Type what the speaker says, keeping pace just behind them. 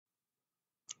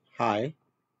Hi,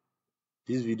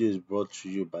 this video is brought to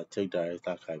you by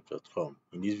techdirectarchive.com.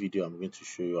 In this video, I'm going to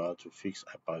show you how to fix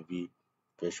Hyper-V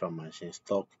virtual machine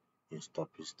stuck in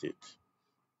stopping state.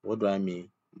 What do I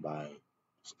mean by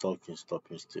stuck in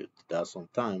stopping state? There are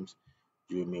sometimes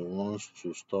you may want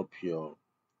to stop your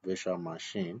virtual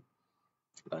machine,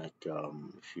 like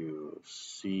if you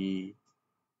see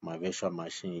my virtual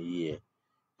machine here,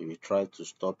 if you try to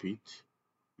stop it,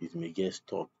 it may get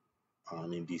stuck.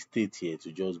 And in the state here,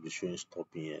 to just be showing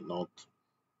stopping here, not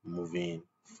moving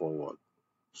forward.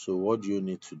 So what do you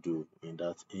need to do in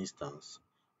that instance?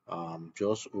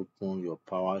 Just open your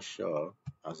PowerShell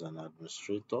as an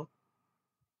administrator,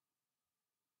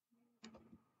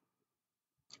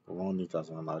 run it as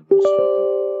an administrator,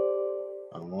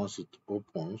 and once it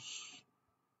opens,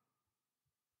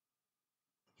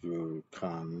 you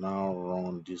can now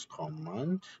run this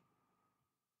command.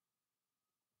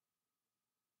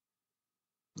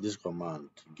 This command,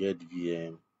 get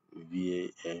VM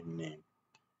name.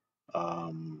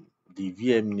 The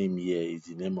VM name here is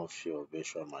the name of your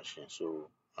virtual machine, so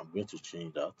I'm going to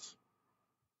change that.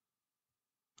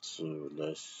 So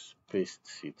let's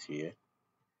paste it here.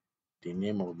 The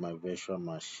name of my virtual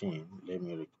machine, let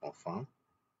me reconfirm,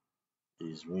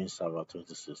 is WinServer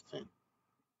 2016.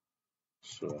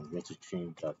 So I'm going to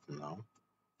change that now.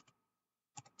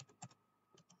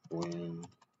 WinServer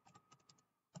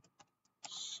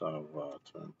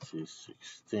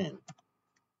 2016.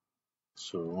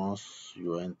 So once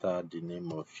you enter the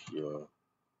name of your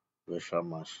virtual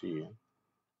machine,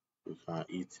 you can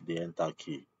hit the enter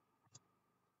key.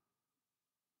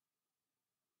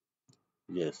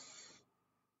 Yes.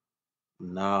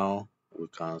 Now we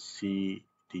can see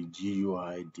the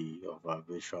GUID of our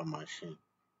virtual machine,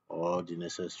 or the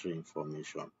necessary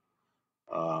information.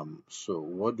 So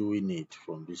what do we need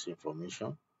from this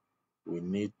information? We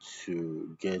need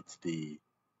to get the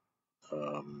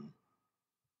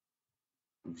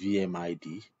VM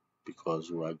ID, because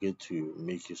we are going to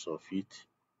make use of it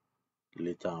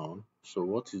later on. So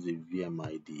what is the VM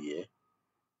ID here?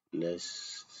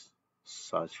 Let's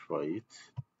search for it.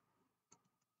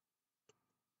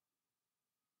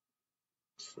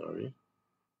 Sorry.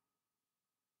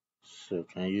 So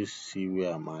can you see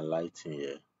where am I highlighting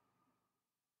here?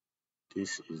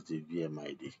 This is the VM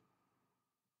ID.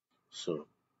 So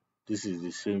this is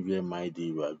the same VM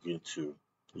ID we are going to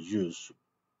use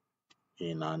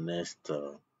in our next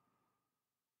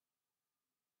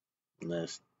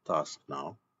task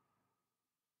now.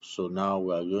 So now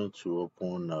we are going to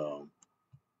open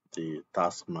the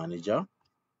task manager.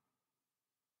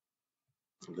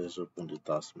 Let's open the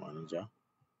task manager.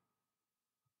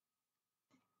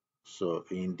 So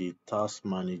in the task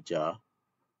manager,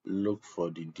 look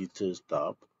for the details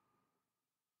tab.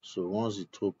 So once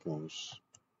it opens,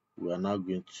 we are now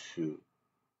going to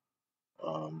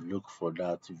look for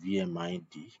that VM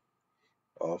ID.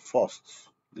 First,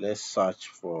 let's search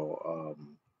for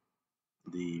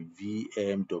the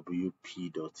vmwp.exe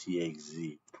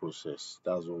process.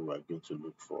 That's what we are going to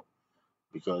look for,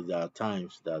 because there are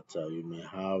times that you may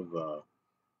have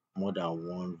more than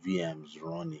one VMs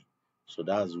running. So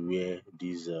that's where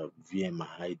this VM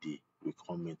ID will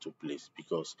come into place,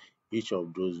 because each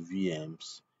of those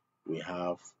VMs will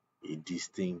have a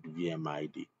distinct VM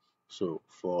ID. So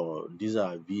for these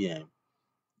are VM,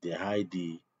 the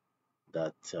ID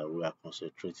that we are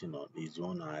concentrating on is the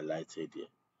one highlighted here.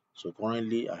 So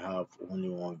currently I have only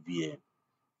one VM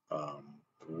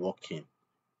working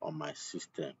on my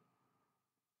system,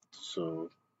 so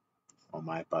on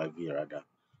my Hyper-V rather.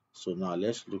 So now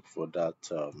let's look for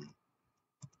that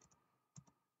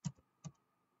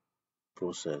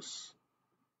process,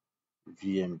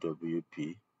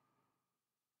 vmwp.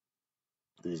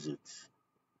 This is it.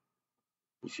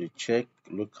 If you check,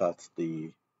 look at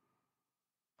the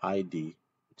ID,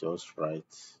 just right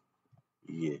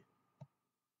here.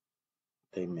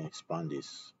 Let me expand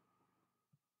this.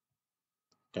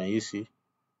 Can you see?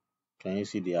 Can you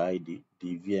see the ID,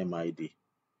 the VM ID?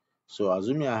 So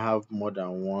assuming I have more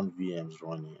than one VMs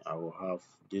running, I will have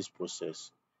this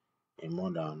process in more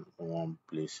than one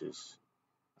places,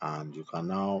 and you can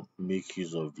now make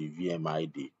use of the VM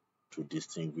ID to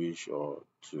distinguish or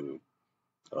to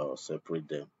separate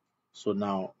them. So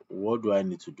now what do I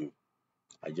need to do?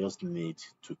 I just need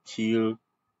to kill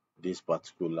this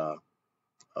particular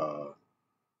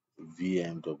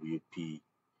vmwp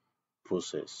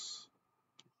process.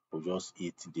 We'll just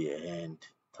hit the end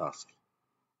task.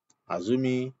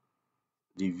 Assuming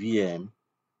the VM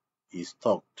is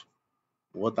stuck,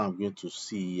 what I'm going to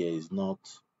see here is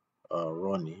not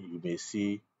running. You may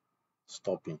see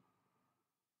stopping.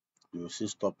 You will see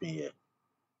stopping here.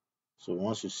 So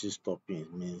once you see stopping,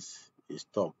 it means it's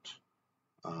stopped,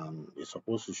 and it's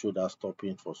supposed to show that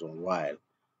stopping for some while,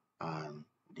 and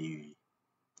the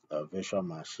virtual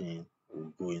machine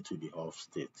will go into the off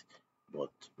state.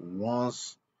 But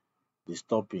once the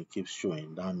stopping keeps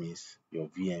showing, that means your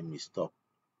VM is stopped.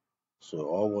 So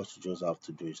all what you just have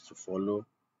to do is to follow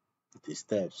the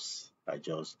steps I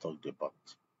just talked about,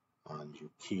 and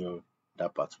you kill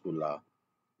that particular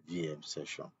VM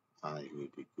session, and you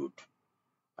will be good.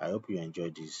 I hope you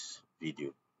enjoyed this video.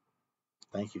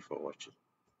 Thank you for watching.